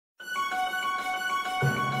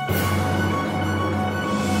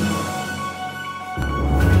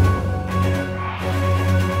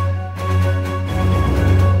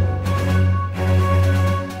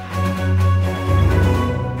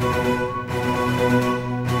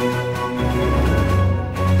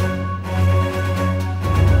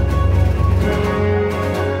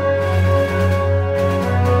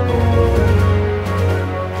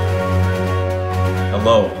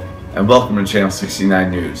from Channel 69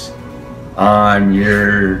 News. I'm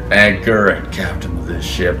your anchor and captain of this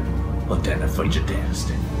ship, Lieutenant Fletcher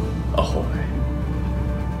Daniston. Ahoy.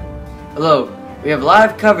 Hello, we have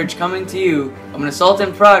live coverage coming to you of an assault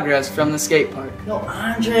in progress from the skate park. Yo,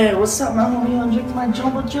 Andre, what's up, man? I'm gonna drink my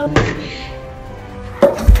jumbo jump.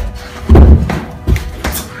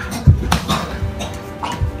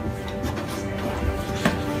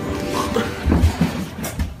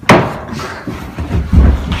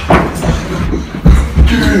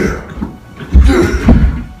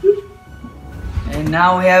 And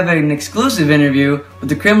now we have an exclusive interview with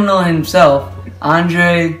the criminal himself,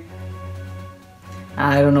 Andre.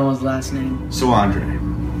 I don't know his last name. So Andre,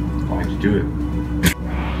 why'd you do it?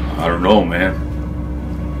 I don't know, man.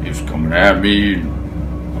 He was coming at me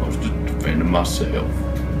and I was just defending myself.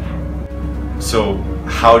 So,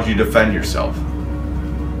 how'd you defend yourself?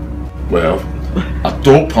 Well, I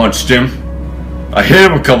throat punched him. I hit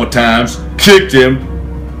him a couple times, kicked him,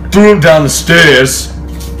 threw him down the stairs.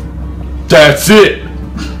 That's it.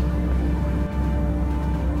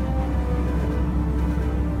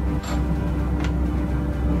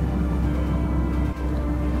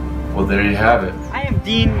 Well, there you have it. I am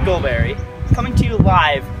Dean Goldberry, coming to you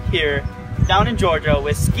live here down in Georgia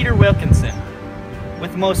with Skeeter Wilkinson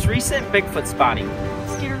with the most recent Bigfoot spotting.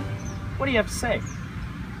 Skeeter, what do you have to say?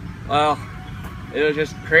 Well, it was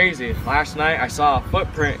just crazy. Last night I saw a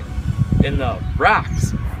footprint in the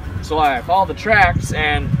rocks. So I followed the tracks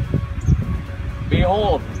and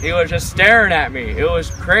behold, he was just staring at me. It was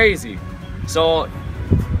crazy. So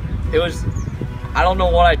it was, I don't know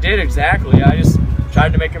what I did exactly. I just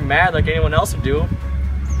tried to make him mad like anyone else would do.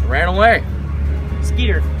 I ran away.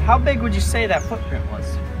 Skeeter, how big would you say that footprint was?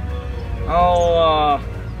 Oh,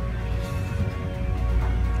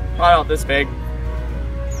 probably not this big.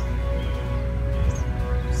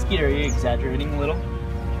 Skeeter, are you exaggerating a little?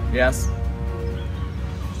 Yes.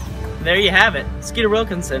 There you have it, Skeeter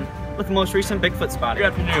Wilkinson with the most recent Bigfoot spotting.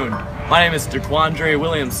 Good afternoon. My name is DeQuandre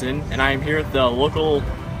Williamson, and I am here with the local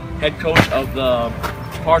head coach of the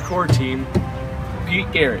parkour team, Pete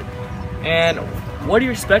Garrett. And what do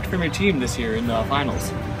you expect from your team this year in the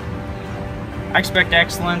finals? I expect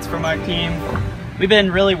excellence from our team. We've been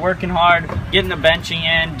really working hard, getting the benching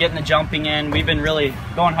in, getting the jumping in. We've been really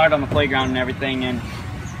going hard on the playground and everything. And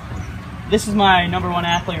this is my #1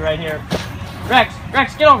 athlete right here. Rex,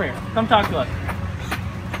 get over here. Come talk to us.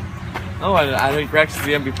 Oh, I think Rex is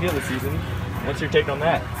the MVP of the season. What's your take on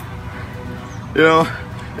that? You know,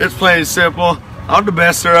 it's plain and simple. I'm the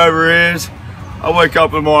best there ever is. I wake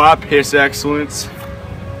up in the morning, I piss excellence.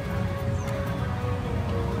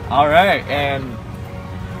 All right, and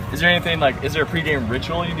is there anything like, is there a pregame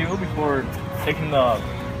ritual you do before taking the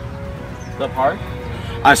park?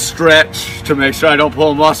 I stretch to make sure I don't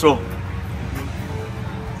pull a muscle.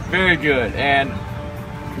 Very good. And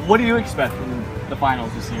what do you expect from the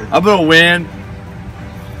finals this year? I'm gonna win.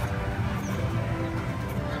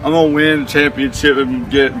 I'm gonna win the championship and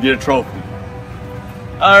get a trophy.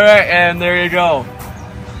 All right, and there you go.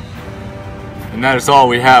 And that is all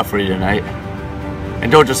we have for you tonight.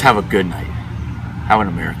 And don't just have a good night. Have an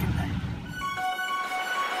American.